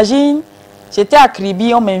 Imagine, j'étais à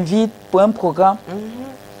Kribi, on m'invite pour un programme.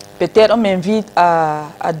 Peut-être on m'invite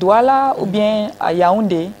à Douala ou bien à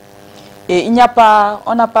Yaoundé. Et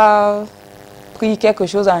on n'a pas pris quelque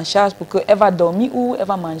chose en charge pour qu'elle va dormir ou elle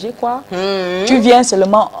va manger quoi. Tu viens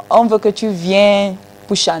seulement, on veut que tu viennes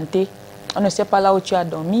pour chanter. On ne sait pas là où tu as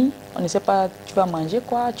dormi. On ne sait pas tu vas manger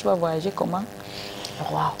quoi, tu vas voyager comment.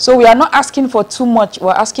 Wow. So we are not asking for too much. We're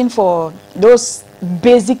asking for those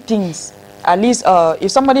basic things. At least if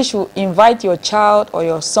somebody should invite your child or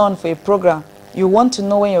your son for a program, you want to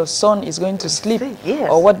know when your son is going to sleep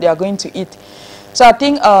or what they are going to eat. So I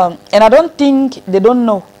think, and I don't think they don't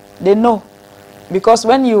know. They know. Because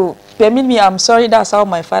when you permit me, I'm sorry, that's how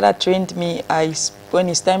my father trained me. When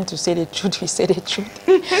it's time to say the truth, we say the truth.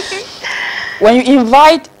 When you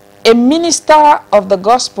invite a minister of the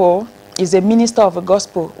gospel, is a minister of the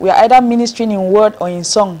gospel. We are either ministering in word or in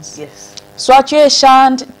songs. Yes. Soit tu es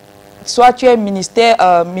chante, soit tu es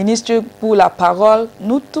ministre pour la parole.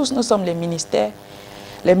 Nous tous, nous sommes les ministères,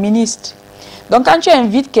 les ministres. Donc quand tu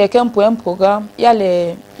invites quelqu'un pour un programme, il y a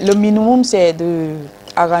le minimum, c'est de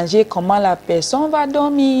arranger comment la personne va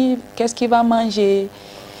dormir, qu'est-ce qu'il va manger.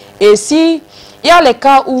 Et si il y a les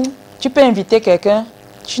cas où tu peux inviter quelqu'un,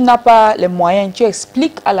 tu n'as pas les moyens, tu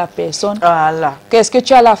expliques à la personne qu'est-ce que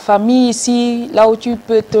tu as la famille ici, là où tu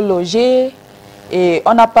peux te loger, et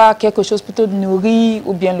on n'a pas quelque chose pour te nourrir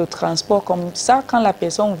ou bien le transport comme ça. Quand la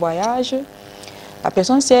personne voyage, la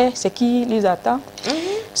personne sait ce qui les attend.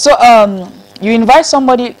 So you invite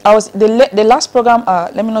somebody. The last program,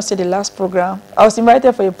 let me not say the last program, I was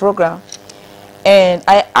invited for a program and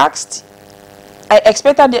I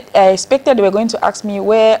expected they were going to ask me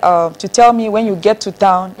where, to tell me when you get to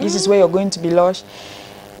town, this is where you're going to be lodged.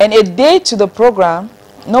 And a day to the program,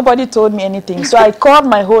 nobody told me anything. So I called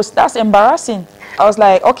my host. That's embarrassing. I was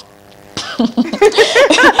like, okay.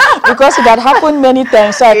 Because it had happened many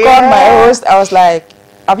times. So I called my host. I was like,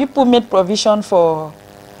 have you made provision for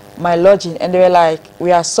my lodging? And they were like,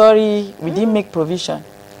 we are sorry, we didn't make provision.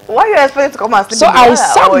 Why are you expecting to come and sleep? So I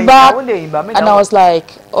sat back and I was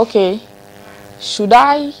like, okay. Should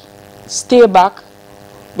I stay back?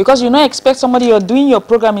 Because you don't expect somebody, you're doing your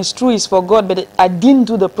program is true, is for God, but I didn't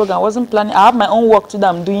do the program. I wasn't planning. I have my own work that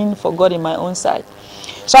I'm doing for God in my own side.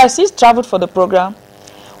 So I still traveled for the program.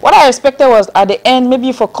 What I expected was at the end,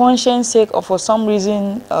 maybe for conscience sake or for some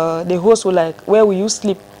reason, the host were like, where will you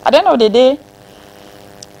sleep? At the end of the day,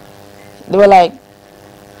 they were like,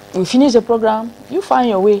 we finish the program, you find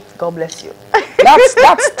your way. God bless you.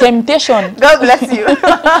 That's temptation. God bless you.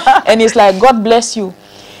 And it's like, God bless you.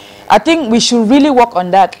 I think we should really work on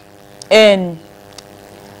that. And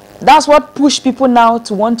that's what pushed people now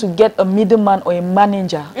to want to get a middleman or a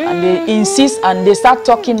manager. And they insist and they start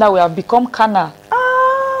talking that we have become carnal.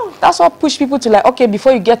 Oh. That's what pushed people to like, okay,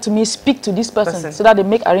 before you get to me, speak to this person. So that they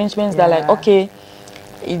make arrangements that like, okay,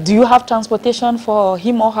 do you have transportation for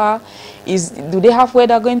him or her? Do they have where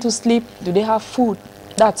they're going to sleep? Do they have food?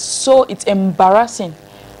 It's embarrassing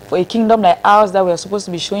for a kingdom like ours that we are supposed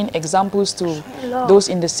to be showing examples to those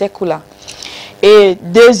in the secular. Et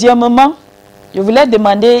deuxièmement, je voulais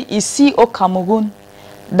demander ici au Cameroun,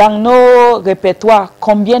 dans nos répertoires,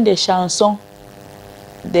 combien de chansons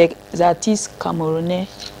des artistes camerounais.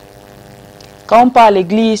 Quand on parle à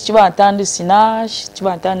l'église, tu vas entendre Sinach, tu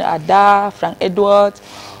vas entendre Ada, Frank Edwards.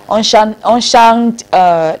 On chante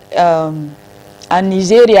en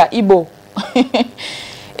Nigeria, Igbo.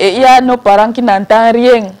 Et il y a nos parents qui n'entendent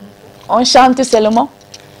rien. On chante seulement.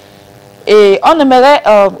 Et on aimerait,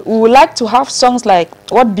 we would like to have songs like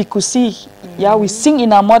what Bikusi. Yeah, we sing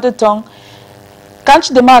in our mother tongue. Quand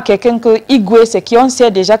tu demandes à quelqu'un que Igwe c'est qui, on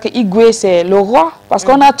sait déjà que Igwe c'est le roi. Parce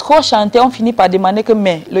qu'on a trop chanté, on finit par demander que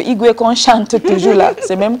mais le Igwe qu'on chante toujours là,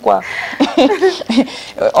 c'est même quoi.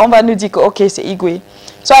 On va nous dire que ok, c'est Igwe.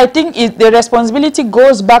 So I think the responsibility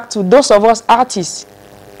goes back to those of us artists.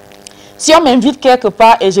 Si on m'invite quelque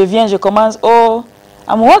part et je viens, je commence, oh,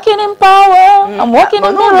 I'm walking in power, I'm walking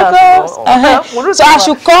in miracles. So I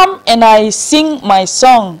should come and I sing my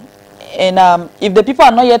song. And if the people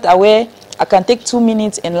are not yet aware, I can take 2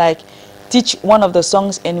 minutes and like teach one of the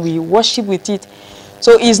songs and we worship with it.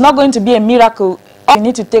 So it's not going to be a miracle. We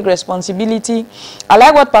need to take responsibility. I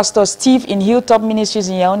like what Pastor Steve in Hilltop Ministries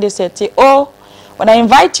in Yaoundé said. Say, oh, when I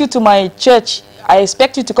invite you to my church, I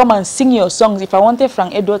expect you to come and sing your songs. If I wanted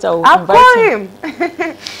Frank Edwards, I would invite him.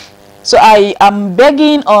 So I am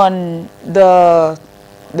begging on the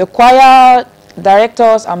choir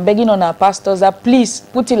directors, I'm begging on our pastors that please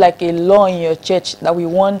put it like a law in your church that we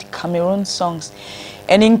want Cameroon songs.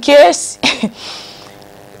 And in case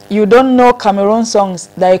you don't know Cameroon songs,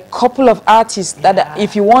 there are a couple of artists that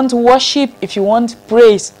if you want worship, if you want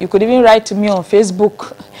praise, you could even write to me on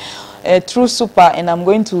Facebook. Through Super, and I'm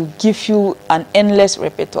going to give you an endless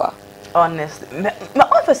repertoire. Honestly. Mais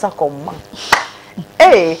on fait ça comment?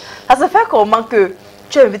 Hey, ça se fait comment que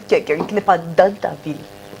tu invites quelqu'un qui n'est pas dans ta ville?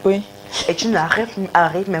 Oui. Et tu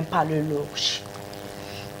n'arrives même pas à le loger.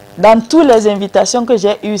 Dans toutes les invitations que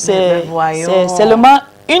j'ai eues, c'est seulement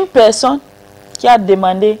une personne qui a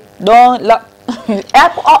demandé. Donc là. Et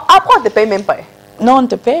après, on ne te paye même pas. Non, on ne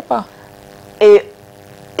te paye pas. Et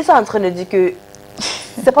ils sont en train de dire que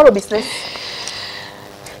c'est pas le business.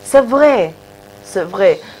 C'est vrai. C'est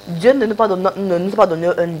vrai. Dieu ne nous a pas donné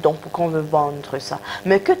un don pour qu'on veut vendre ça.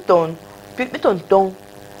 Mais que ton don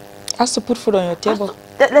has to put food on your table.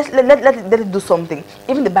 Let it do something.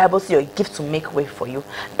 Even the Bible says your gift to make way for you.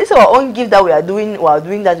 It's our own gift that we are doing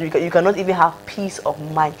that you cannot even have peace of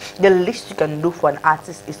mind. The least you can do for an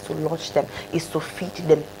artist is to lodge them, is to feed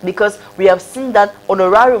them. Because we have seen that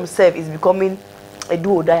honorarium self is becoming a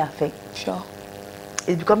do or die affair. Sure.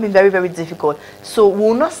 It's becoming very, very difficult. So we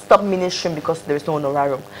will not stop ministering because there is no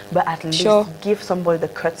honorarium. But at least give somebody the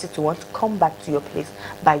courtesy to want to come back to your place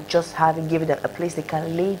by just giving them a place they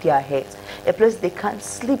can lay their heads, a place they can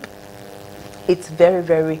sleep. It's very,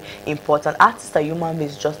 very important. Artists are human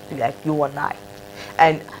beings just like you and I.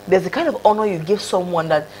 And there's a kind of honor you give someone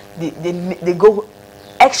that they go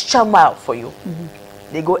extra mile for you.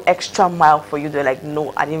 They go extra mile for you. They're like,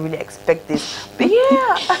 no, I didn't really expect this. But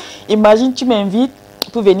yeah. Imagine tu m'invites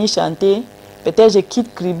pour venir chanter. Peut-être je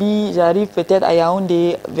quitte Kribi, j'arrive peut-être à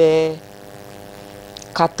Yaoundé vers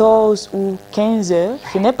 14 ou 15 heures.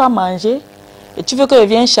 Je n'ai pas mangé. Et tu veux que je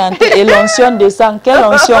vienne chanter et l'onction descend. Quelle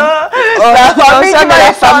onction? L'onction de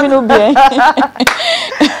la famille ou bien?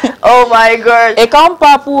 Oh my God. Et quand on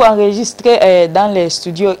part pour enregistrer dans les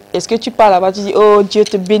studios, est-ce que tu parles là-bas, tu dis, oh Dieu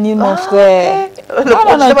te bénisse mon frère.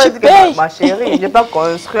 Non, tu payes. Ma chérie, je n'ai pas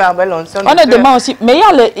construit un bel onction. On ne demande aussi, mais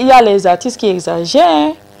il y a les artistes qui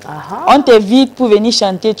exagèrent. Hein. On t'invite pour venir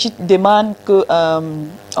chanter, tu te demandes que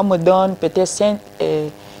on me donne peut-être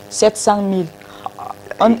 700 000.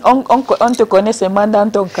 On te connaît seulement dans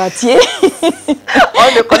ton quartier.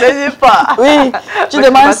 On ne connaît pas. Oui, tu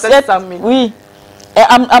demandes 700 000. Oui.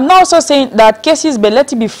 I'm not also saying that cases, but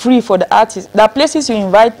let it be free for the artists. There are places you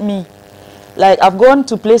invite me. Like I've gone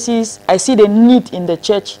to places, I see the need in the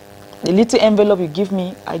church. The little envelope you give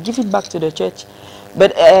me, I give it back to the church.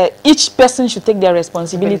 But each person should take their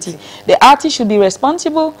responsibility. The artist should be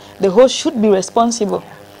responsible. The host should be responsible.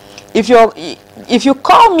 If you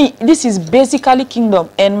call me, this is basically kingdom.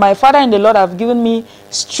 And my Father and the Lord have given me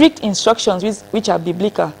strict instructions which are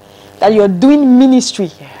biblical. That you're doing ministry.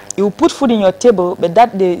 You put food in your table, but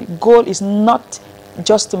that the goal is not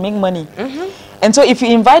just to make money. And so if you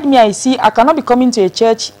invite me, I cannot be coming to a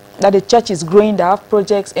church that the church is growing, they have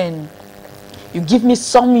projects, and you give me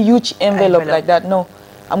some huge envelope like that. No.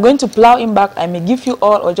 I'm going to plow in back. I may give you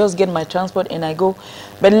all or just get my transport and I go.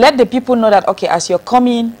 But let the people know that, okay, as you're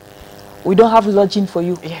coming, we don't have lodging for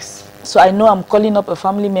you. Yes. So I know I'm calling up a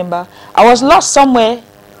family member. I was lost somewhere.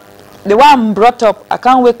 The way I'm brought up, I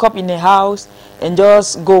can't wake up in a house and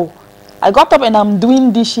just go. I got up and I'm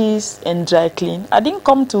doing dishes and dry clean. I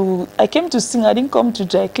came to sing, I didn't come to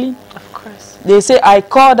dry clean. course. They say, I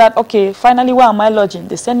call that, okay, finally, where am I lodging?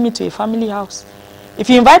 They send me to a family house. If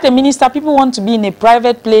you invite a minister, people want to be in a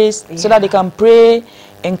private place so that they can pray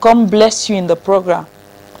and come bless you in the program.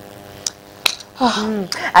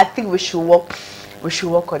 I think we should work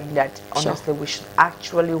on that. Honestly, we should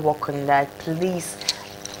actually work on that. Please,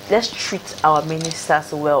 let's treat our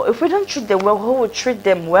ministers well. If we don't treat them well, who will treat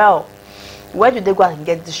them well? Where do they go and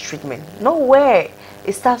get this treatment? Nowhere.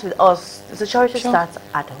 It starts with us. The charity starts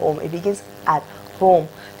at home. It begins at home.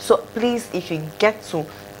 So please, if you get to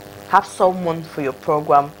have someone for your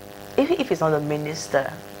program, even if it's not a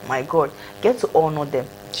minister, my God, get to honor them.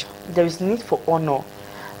 There is need for honor,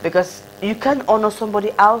 because you can't honor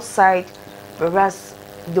somebody outside, whereas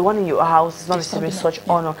the one in your house is not receiving such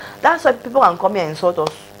honor. That's why people can come here and insult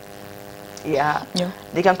us.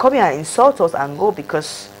 They can come here and insult us and go,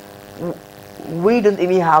 because we don't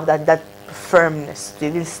even have that firmness to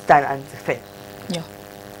even stand and defend.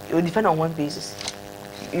 You defend on one basis.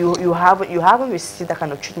 You haven't received that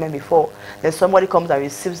kind of treatment before. Then somebody comes and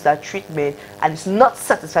receives that treatment and is not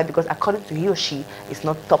satisfied because according to he or she is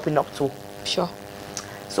not topping up to.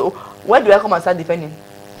 So where do I come and start defending?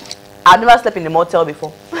 I've never slept in a motel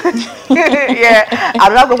before.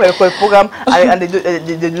 I've never gone for a program and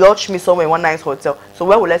they lodged me somewhere in one nice hotel. So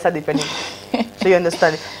where will I start defending? So you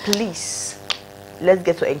understand? Please, let's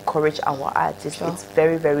get to encourage our artists. It's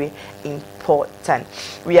very, very important.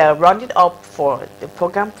 We are rounding up for the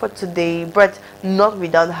program for today, but not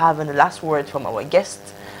without having the last word from our guest.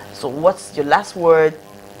 So what's your last word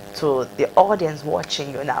to the audience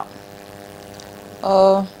watching you now?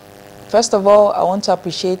 First of all, I want to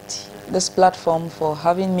appreciate this platform for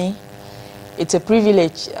having me. It's a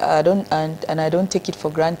privilege. I don't take it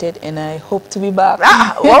for granted, and I hope to be back.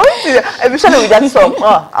 Especially with that song.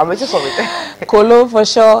 I'm waiting for it. Kolo, for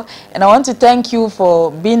sure. And I want to thank you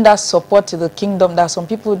for being that support to the kingdom. There are some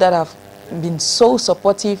people that have been so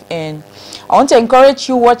supportive, and I want to encourage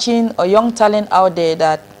you watching a young talent out there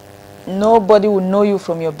that nobody will know you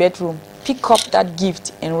from your bedroom. Pick up that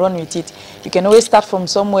gift and run with it. You can always start from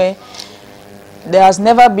somewhere. There has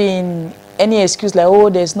never been any excuse like, oh,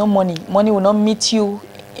 there's no money. Money will not meet you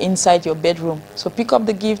inside your bedroom. So pick up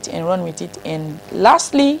the gift and run with it. And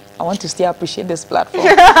lastly, I want to still appreciate this platform.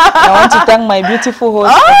 I want to thank my beautiful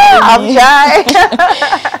host. I'm shy.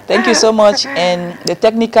 Thank you so much. And the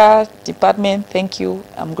technical department, thank you.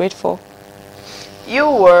 I'm grateful. You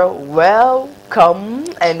were welcome,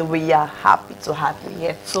 and we are happy to have you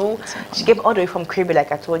here too. She came all the way from Caribbean,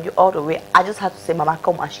 like I told you, all the way. I just had to say, Mama,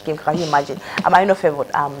 come, and she came. Can you imagine? Am I not favored?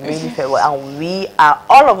 I'm really favored, and we are,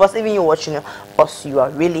 all of us, even you watching us, you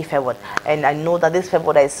are really favored. And I know that this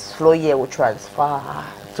favor that is flowing here will transfer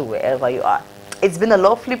to wherever you are. It's been a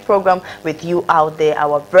lovely program with you out there.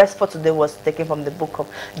 Our verse for today was taken from the book of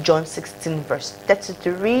John 16 verse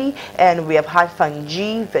 33, and we have had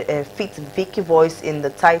Fanji feat Vicky voice in the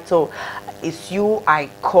title. It's You I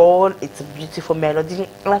Call. It's a beautiful melody,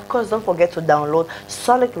 and of course don't forget to download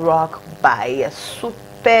Solid Rock by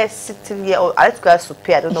Super City, or I like to call it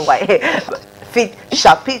Super, I don't know why. Feat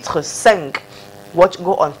Chapitre 5.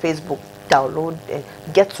 Go on Facebook, download and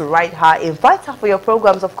get to write her, invite her for your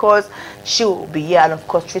programs. Of course she will be here, and of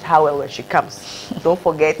course treat her well when she comes. Don't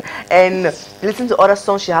forget, and listen to other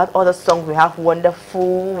songs. She has other songs. We have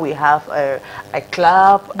Wonderful, we have I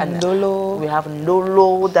Clap, and Ndolo. We have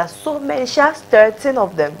Ndolo. There's so many. She has 13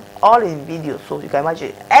 of them, all in video, so you can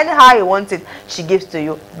imagine anyhow you want it, she gives to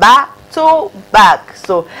you back to back.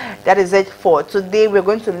 So that is it for today. We're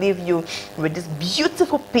going to leave you with this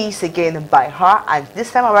beautiful piece again by her, and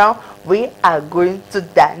this time around we are going to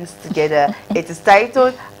dance together. It is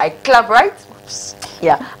titled I Clap, right? Oops.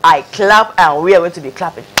 Yeah, I Clap, and we are going to be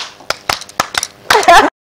clapping.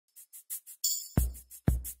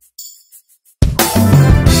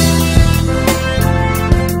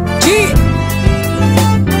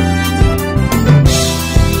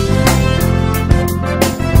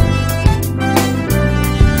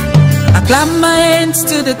 I clap my hands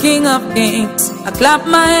to the King of Kings. I clap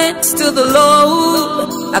my hands to the Lord.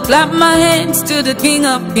 I clap my hands to the King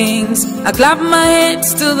of Kings. I clap my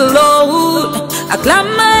hands to the Lord. I clap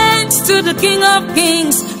my hands to the King of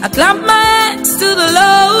Kings. I clap my hands to the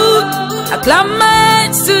Lord. I clap my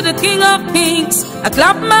hands to the King of Kings. I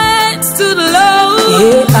clap my hands to the Lord.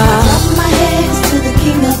 Yeah, I clap my hands to the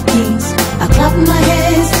King of Kings. I clap my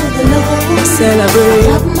hands to the Lord. Celebrate. I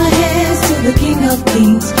clap my hands to the King of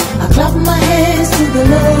Kings. I clap my hands to the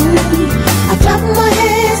Lord. I clap my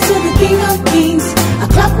hands to the King of Kings. I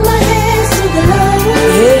clap my hands to the Lord.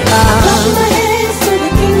 Yeah, I clap my hands to the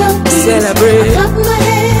King of Kings. Celebrate. I clap my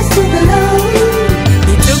hands to the Lord.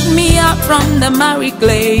 He took me out from the miry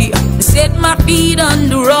clay. set my feet on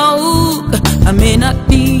the road, I may not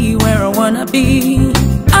be where I wanna be.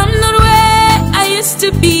 I'm not where I used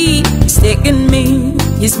to be. He's taking me,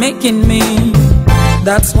 he's making me.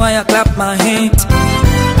 That's why I clap my hands.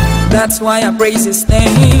 That's why I praise his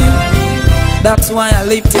name. That's why I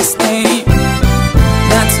lift his name.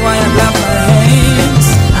 That's why I clap my hands.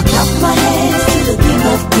 I clap my hands to the King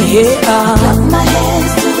of Kings. Yeah. I clap my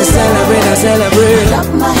hands to the Celebrate, I celebrate. I clap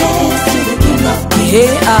my hands to the King of Kings.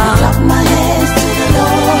 Yeah. I clap my hands to the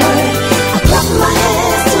Lord. I clap my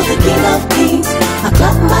hands to the King of Kings. I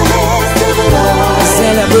clap my hands to the Lord.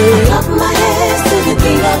 Celebrate. I clap my hands to the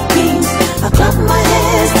King of Kings. I clap my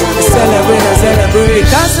hands to the Celebrate, I Lord. celebrate.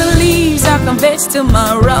 Cause the leaves I confess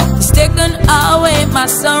tomorrow. It's taken away my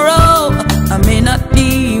sorrow. I may not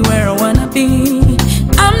be where I wanna be.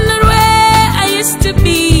 I'm not where I used to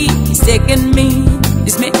be. He's taking me,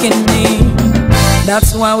 he's making me.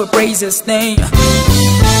 That's why we praise his name.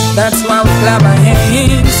 That's why we clap our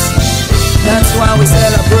hands. That's why we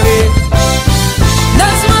celebrate.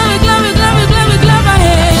 That's why we clap, we clap, we clap, we clap our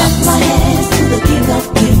hands. I clap my hands to the King of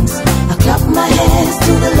Kings. I clap my hands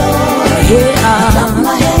to the Lord. Yeah. I clap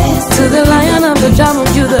my hands To the Lion of the tribe of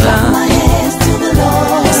I clap Judah. my hands to the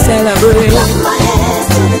Lord. Celebrate. I clap my hands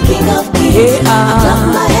to the King of Kings. Yeah. I clap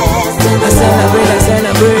my hands to the I celebrate, I Lord. I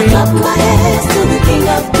celebrate. clap my hands to the King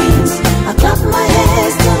of Kings. I clap my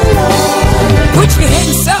hands to the Lord. Put your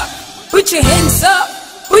hands up, put your hands up,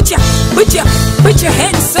 put your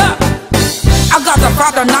hands up. I got the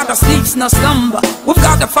Father, not a sleeps, no slumber. We've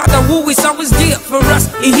got the Father who is always there for us.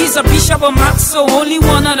 He's a bishop of my soul, only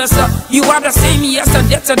one other son. You are the same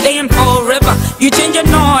yesterday, today, and forever. You change it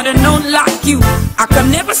not and none like you. I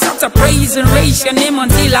can never stop to praise and raise your name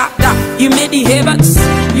until I die. You made the heavens,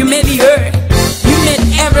 you made the earth, you made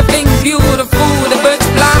everything beautiful. The birds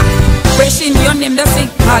fly. Praising your name, they sing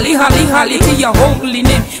holly, holly, holly to your holy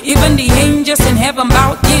name. Even the angels in heaven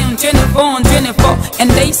bow down 24 and 24, and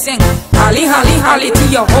they sing holly, holly, holly to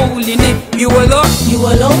your holy name. You are Lord, You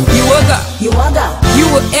alone, you are God, you are God. you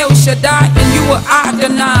are El Shaddai, and you are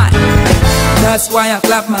Adonai. That's why I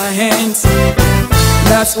clap my hands.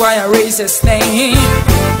 That's why I raise his name.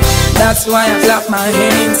 That's why I clap my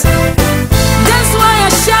hands. That's why I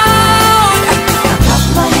shout. I clap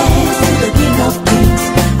my hands to the King of Kings.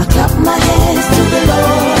 I clap my hands to the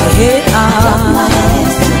Lord. Yeah. I clap my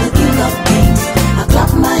hands to the King of Kings. I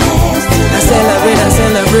clap my hands to the I celebrate, I Lord.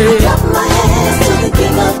 celebrate. I clap my hands to the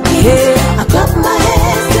King of Kings. Yeah. I clap my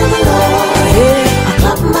hands to the Lord. Yeah. I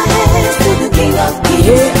clap my hands to the King of Kings.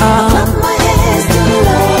 Yeah. I clap my hands to the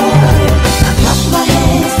Lord. I clap my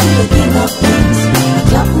hands to the King of Kings. I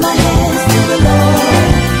clap my hands to the Lord.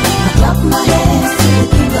 I clap my hands to the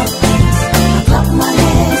King of Kings. I clap my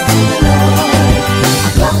hands to the Lord. I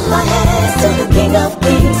clap my hands to the King of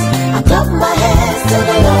Kings. I clap my hands to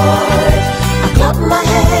the Lord. I clap my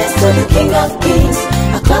hands to the King of Kings.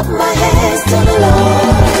 I clap my hands to the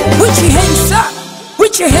Lord. Put your hands up,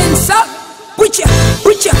 put your hands up, put your